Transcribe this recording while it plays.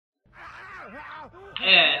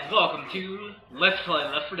And welcome to Let's Play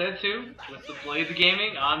Left 4 Dead 2 with the Blades of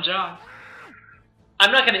Gaming. I'm John.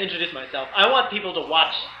 I'm not going to introduce myself. I want people to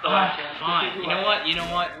watch the live stream. Fine. You know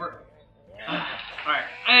what? We're alright.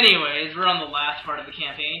 Anyways, we're on the last part of the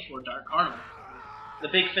campaign for Dark Carnival. The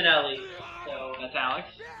big finale. So that's Alex.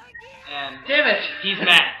 And damn it! He's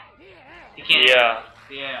mad. He can't.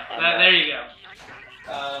 Yeah. There you go.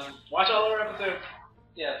 Watch all our episodes.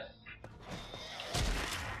 Yes.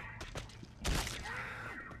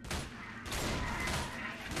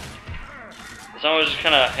 Someone's just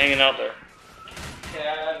kind of hanging out there.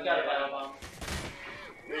 Yeah, I've got a battle bomb.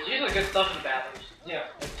 There's usually good stuff in the bathrooms. Yeah.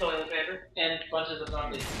 Like toilet paper. And bunches of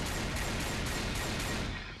zombies.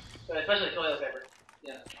 But especially toilet paper.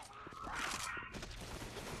 Yeah.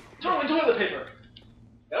 Throw in toilet paper!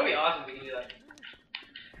 That would be awesome if we could do that.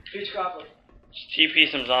 Peach coffee. Just TP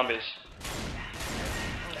some zombies.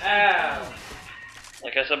 Ow!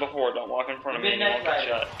 Like I said before, don't walk in front of me and you won't get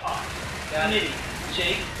shot. Oh, Nitty,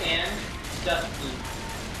 Jake, and Dusty.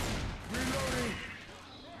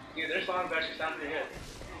 Dude, their songs actually sound pretty good.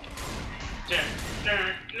 Yeah,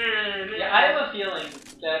 I have a feeling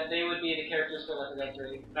that they would be the characters for Left 4 Dead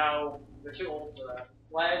 3. No, they're too old for that.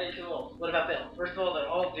 Why are they too old? What about Bill? First of all, they're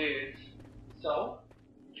all dudes. So?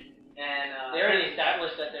 And they already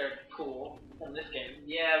established that they're cool in this game.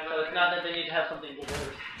 Yeah, but so it's not that they need to have something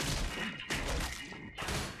diverse.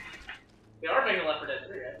 They are making Left 4 Dead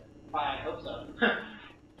 3, right? I hope so.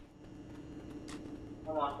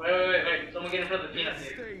 Hold on. Wait. Someone get in front of the peanut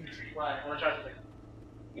dude. Why? I want to try something.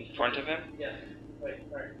 In front of him? Yes. Wait,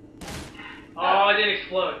 alright. Oh, it didn't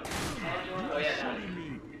explode. Oh, yeah, no.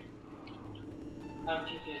 I'm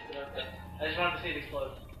confused about that. I just wanted to see it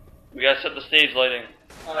explode. We gotta set the stage lighting.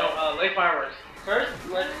 Oh, late fireworks. First,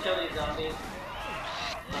 let's kill these zombies.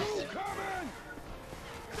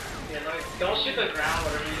 Yeah, don't shoot the ground,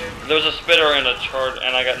 whatever you do. There was a spitter and a charge,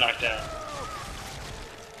 and I got knocked down.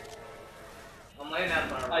 I'm laying down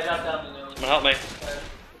fireworks. I dropped down the nose. Someone help me.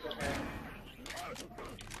 It's okay.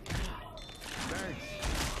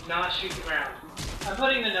 Not shoot the ground. I'm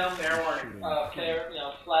putting the gnome Fair warning.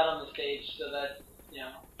 flat on the stage so that,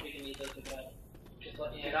 we can use those to go. Just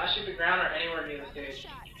let me Do not shoot the ground or anywhere near the stage.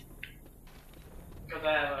 Because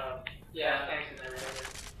I have gas tanks in there,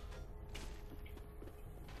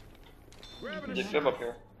 remember? There's a fib up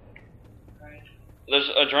here. Right. There's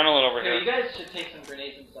adrenaline over Here, you here. guys should take some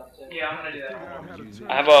grenades and stuff too. Yeah, I'm gonna do that.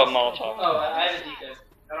 I have a Molotov. Oh, I have a defib.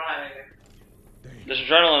 I don't have anything. There's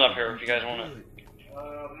adrenaline up here if you guys want it.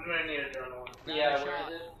 I'm gonna need a journal. Yeah, where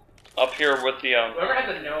is it? Up here with the, Whoever has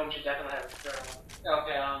a gnome should definitely have a journal.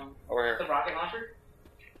 Okay, over here. The rocket launcher?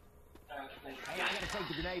 I gotta take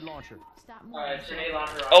the grenade launcher. Alright, Grenade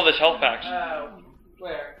launcher. Oh, there's health packs.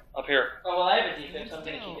 where? Up here. Oh, well, I have a defib, so I'm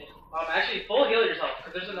gonna keep it. Actually, full heal yourself,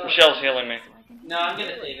 because there's another. Michelle's healing me. No, I'm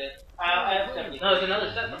gonna save it. I have 70. No, there's another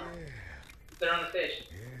set though. They're on the stage.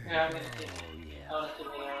 Yeah, I'm gonna save it. I wanna see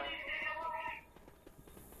what they are.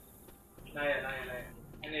 Not yet.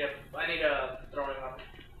 I need a throwing weapon.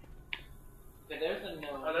 Okay, there's a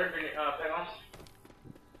gnome. Are there pegbombs?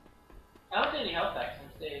 I don't see any health packs on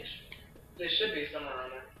stage. They should be somewhere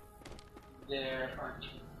around there. There aren't.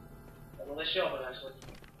 Well, they show up eventually.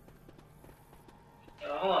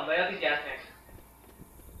 Hold on, they got these gas tanks.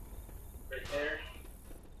 Right there.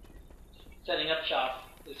 Setting up shop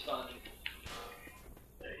is fun.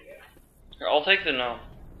 There you go. Here, I'll take the gnome.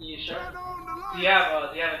 You sure? Do you have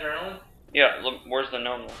adrenaline? Yeah, look, where's the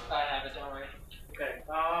gnome though? I have it, don't worry. Okay.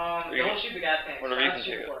 Don't shoot the gas tanks. Whatever you can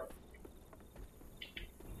shoot take it. for.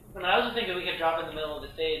 And I also think that we could drop in the middle of the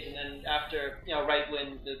stage, and then after, right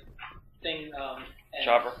when the thing ends,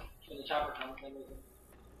 Chopper. when the chopper comes, then we can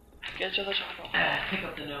Get to the chopper. pick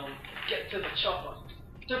up the gnome. Get to the chopper.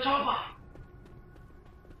 The chopper!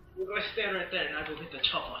 We're going to stand right there and I will hit the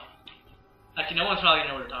chopper. Actually, no one's probably going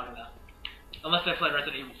to know what we're talking about. Unless they played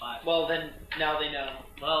Resident Evil 5. Well, then, now they know.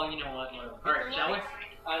 Well, you know what, whatever. Alright, shall we?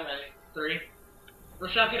 I'm ready. 3.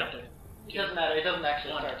 Let's try to get up there. It doesn't matter, it doesn't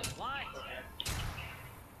actually One. start. Okay.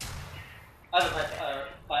 I have a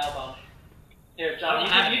file bomb. Here, John, I don't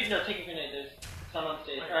have you take a grenade. There's some on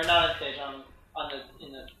stage, or not on stage,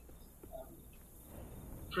 in the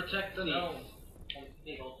Protect the seats. gnome.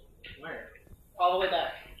 People. Where? All the way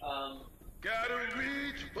back. Gotta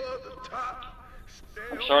reach for the top.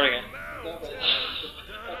 I'm starting it. Go for it.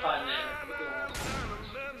 That's fine, man.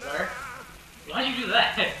 Where? Why'd you do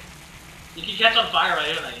that? You can catch on fire by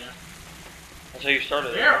doing that, That's how you started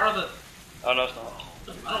it. Where are the... Oh, no, it's not.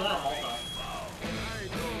 I don't want them all time.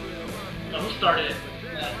 No, who started it?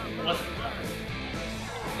 It wasn't the fire.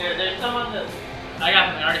 There's some on the... I got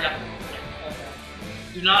them, I already got them. Okay.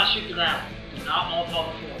 Do not shoot the ground. Do not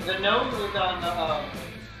Molotov the floor. The gnome is on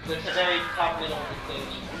the very top middle of the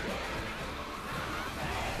stage.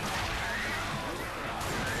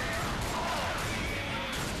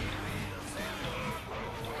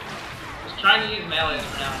 Just trying to use melee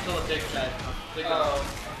for now until the big guys come. Oh,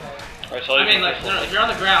 okay. Alright, so I mean, like, no, if you're on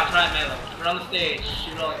the ground, try and melee. If you're on the stage,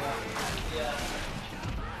 shoot all you want. Yeah.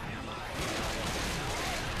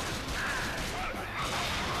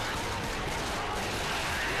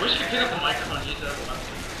 I wish you could pick up the microphone and use it as a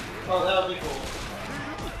weapon. Oh, that would be cool.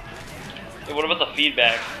 Hey, what about the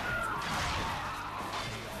feedback?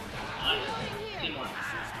 Nice. Teamwork.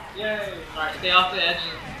 Yay! Alright, stay off the edge.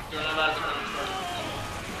 Don't know about to turn on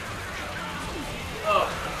Oh.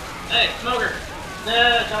 Hey, smoker!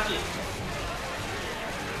 Yeah, jockey.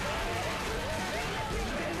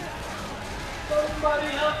 Somebody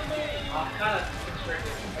help me! I'm kind of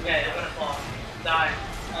constricted. Okay, I'm gonna fall. Die.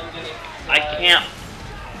 I'm gonna. I can't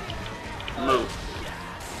move.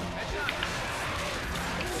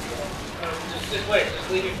 Just wait. Just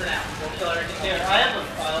leave me for now. We'll kill everything. Here, I have a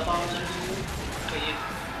file bomb that I can use. Okay, use it.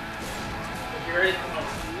 If you're ready to come over.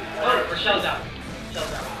 Oh, Rochelle's out.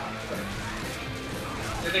 Rochelle's out.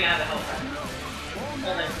 Good thing I have the health pack.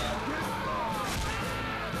 Oh, thanks, man.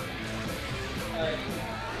 Alright.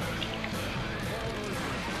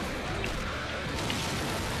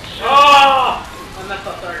 Oh! I messed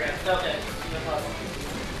up. Sorry, guys. It's okay. No problem.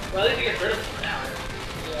 Well, at least he gets rid of it for now.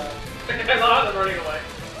 Yeah. I love them running away.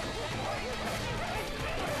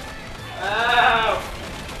 Ow!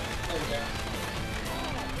 There we go.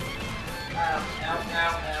 Ow, ow,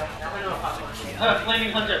 ow, ow. Now I know how much.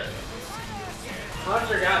 Flaming Hunter.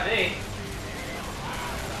 Hunter got me.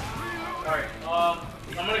 Alright,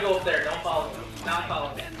 I'm gonna go up there. Don't follow me. Not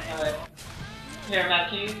follow me. Alright. Here,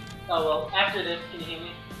 Matt, can you... Oh, well, after this, can you hear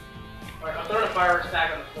me? Alright, I'm throwing a fireworks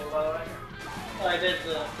back on the floor, by the way. Alright, there's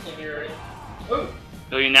the thing here already. Ooh!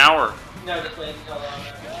 Kill you now or? No, just wait until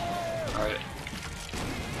Alright.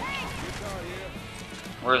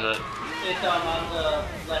 Where is it? it's on the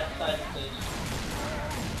left side of the stage.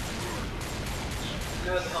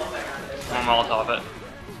 No, it's a health pack on there. I'm gonna Molotov it.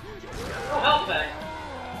 Oh, health pack!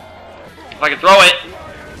 If I can throw it!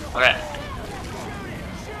 Okay.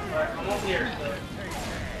 Alright, I'm up here, so...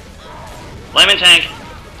 Lemon tank!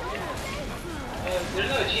 There's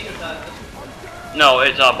no achievement on this. No,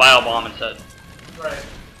 it's a bio bomb instead. Right.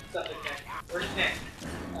 Septic tank. Where's the tank?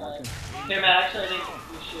 Here, Matt, actually, I think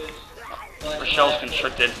we should... Rochelle's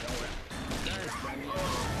constricted.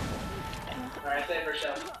 Alright, save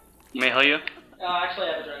Rochelle. You may heal you? actually,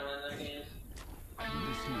 I have adrenaline that I can use.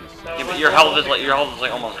 So Yeah, but your health is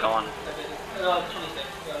like almost gone. Oh, 26.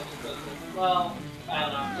 So it's supposed to... Well, I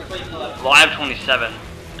don't know. Just wait until I... Well, I have 27.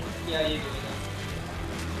 Yeah, you do it.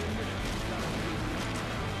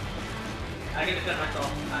 I can defend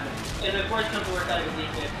myself. If the force comes to work, I have a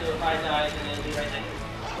D6, so if I die, then it'll be right next to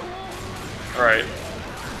me. Right.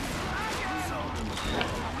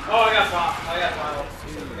 Oh, I got bomb. I got bomb.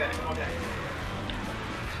 Okay, okay.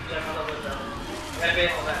 Yeah, my level is down. I gotta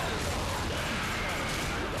base on that too.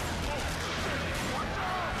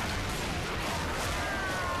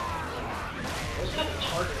 What's that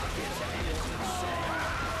charger?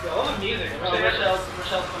 Yo, all the music. Oh, Rochelle's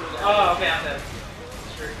coming down. Oh, okay, I'm dead.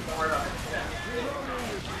 Sure, don't worry about it. Yeah.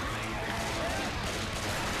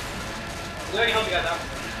 Let me help you guys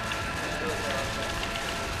out.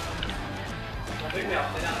 Pick me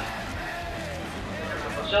up, stay down there.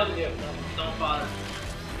 I'll show you. Don't bother.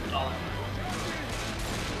 Follow.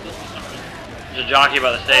 There's a jockey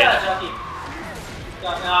by the stage. Yeah, jockey. No,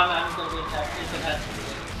 I'm going to be attacked. He's going to have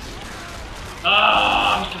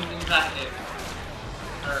Oh, I'm incapacitated.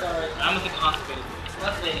 Sorry. I'm with the constipated.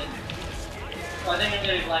 Let's wait in. Oh, I think I'm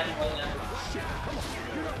going to be black and white now.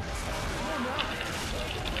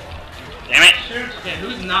 Damn it! Shoot. Okay,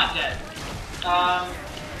 who's not dead?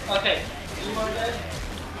 Okay. You are dead?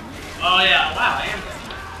 Oh yeah, wow, I am dead.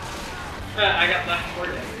 I got black and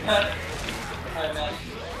white dead. Alright, man.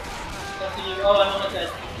 That's you. Oh, I'm almost dead.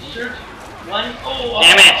 Shoot. One. Oh,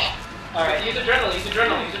 Damn it! Alright. Use adrenaline, use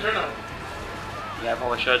adrenaline, use adrenaline. Yeah, I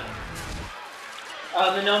probably should.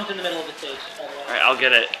 The gnome's in the middle of the stage, by the way. Alright, I'll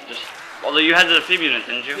get it. Just. Although you had the defibrillant,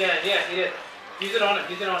 didn't you? Yeah, he did. Use it on him,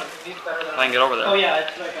 use it on him. He's better than If I can get over there. Oh, yeah,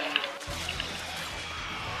 it's right behind you.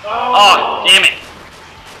 Oh, damn it!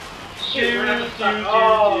 Shoot, we're gonna have to stop.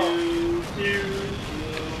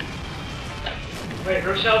 Wait,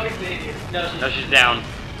 Rochelle can save you. No, No, she's down.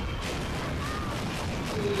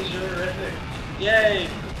 This is really horrific. Yay!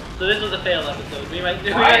 So this was a failed episode. We might.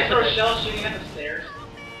 Why is Rochelle shooting at the stairs?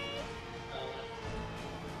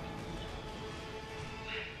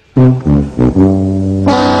 Oh.